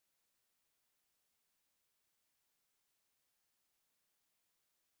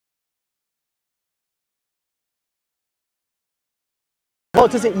What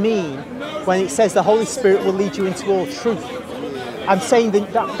does it mean when it says the Holy Spirit will lead you into all truth? I'm saying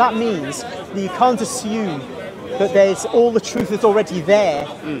that means that you can't assume that there's all the truth that's already there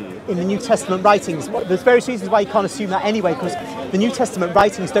in the New Testament writings. There's various reasons why you can't assume that anyway, because the New Testament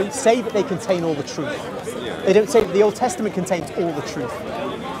writings don't say that they contain all the truth. They don't say that the Old Testament contains all the truth.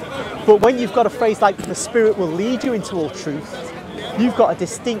 But when you've got a phrase like the Spirit will lead you into all truth, you've got a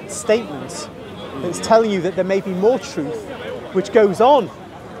distinct statement that's telling you that there may be more truth which goes on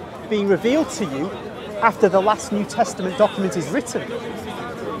being revealed to you after the last New Testament document is written.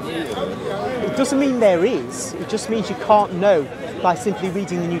 It doesn't mean there is, it just means you can't know by simply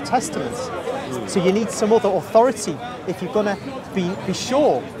reading the New Testament. So you need some other authority if you're going to be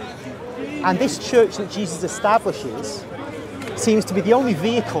sure. And this church that Jesus establishes seems to be the only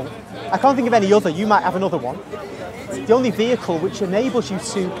vehicle, I can't think of any other, you might have another one, the only vehicle which enables you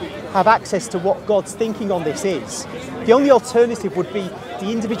to have access to what God's thinking on this is. The only alternative would be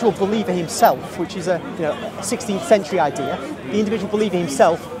the individual believer himself, which is a 16th century idea. The individual believer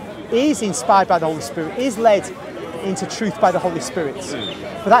himself is inspired by the Holy Spirit, is led into truth by the Holy Spirit.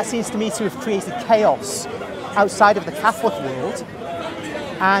 But that seems to me to have created chaos outside of the Catholic world,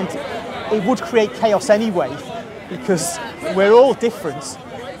 and it would create chaos anyway, because we're all different,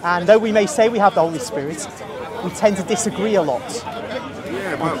 and though we may say we have the Holy Spirit, we tend to disagree a lot.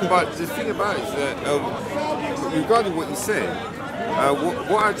 Yeah, but the thing about it is that regarding what you said,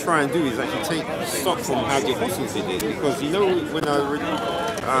 what I try and do is actually take stock from how the apostles did it, because when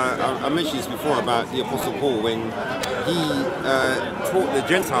I mentioned this before about the Apostle Paul when he taught the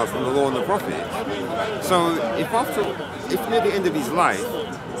Gentiles from the law and the prophets. So if near the end of his life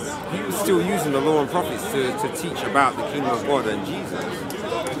he was still using the law and prophets to teach about the kingdom of God and Jesus,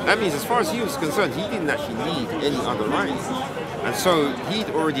 that means as far as he was concerned, he didn't actually need any other writings. And so he'd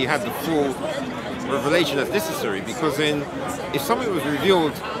already had the full revelation that's necessary, because then if something was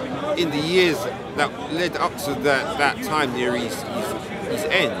revealed in the years that led up to that time near his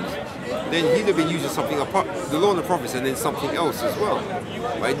end, then he'd have been using something apart, the law and the prophets, and then something else as well.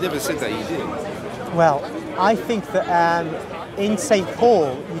 But he never said that he did. Well, I think that in St.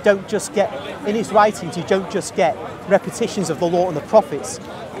 Paul, you don't just get, in his writings, you don't just get repetitions of the law and the prophets.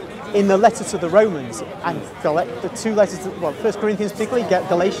 In the letter to the Romans and the two letters, well, 1 Corinthians particularly,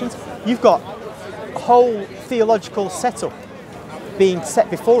 Galatians, you've got a whole theological setup being set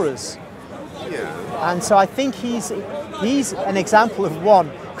before us. Yeah. And so I think he's an example of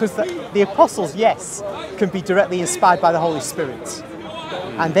one, because the apostles, yes, can be directly inspired by the Holy Spirit.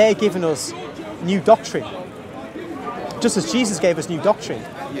 And they're giving us new doctrine, just as Jesus gave us new doctrine.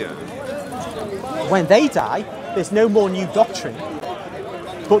 Yeah. When they die, there's no more new doctrine,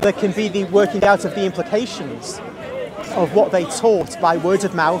 but there can be the working out of the implications of what they taught by word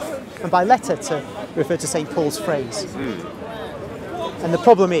of mouth and by letter, to refer to St. Paul's phrase. And the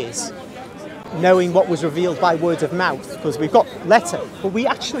problem is knowing what was revealed by word of mouth, because we've got letter, but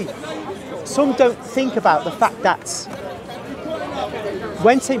some don't think about the fact that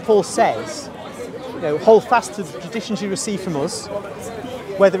when St. Paul says, hold fast to the traditions you receive from us,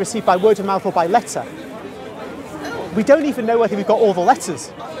 whether received by word of mouth or by letter, we don't even know whether we've got all the letters.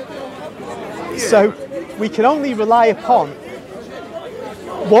 Yeah. So we can only rely upon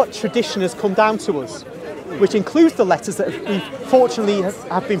what tradition has come down to us, which includes the letters that we fortunately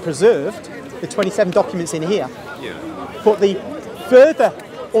have been preserved, the 27 documents in here. Yeah. But the further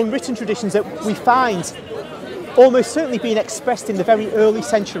unwritten traditions that we find almost certainly being expressed in the very early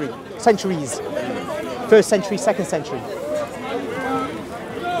centuries, 1st century, 2nd century.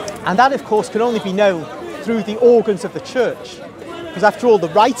 And that, of course, can only be known through the organs of the church, because after all, the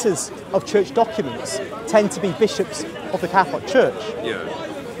writers of church documents tend to be bishops of the Catholic Church. Yeah.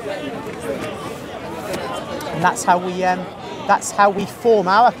 And that's how we form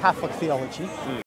our Catholic theology.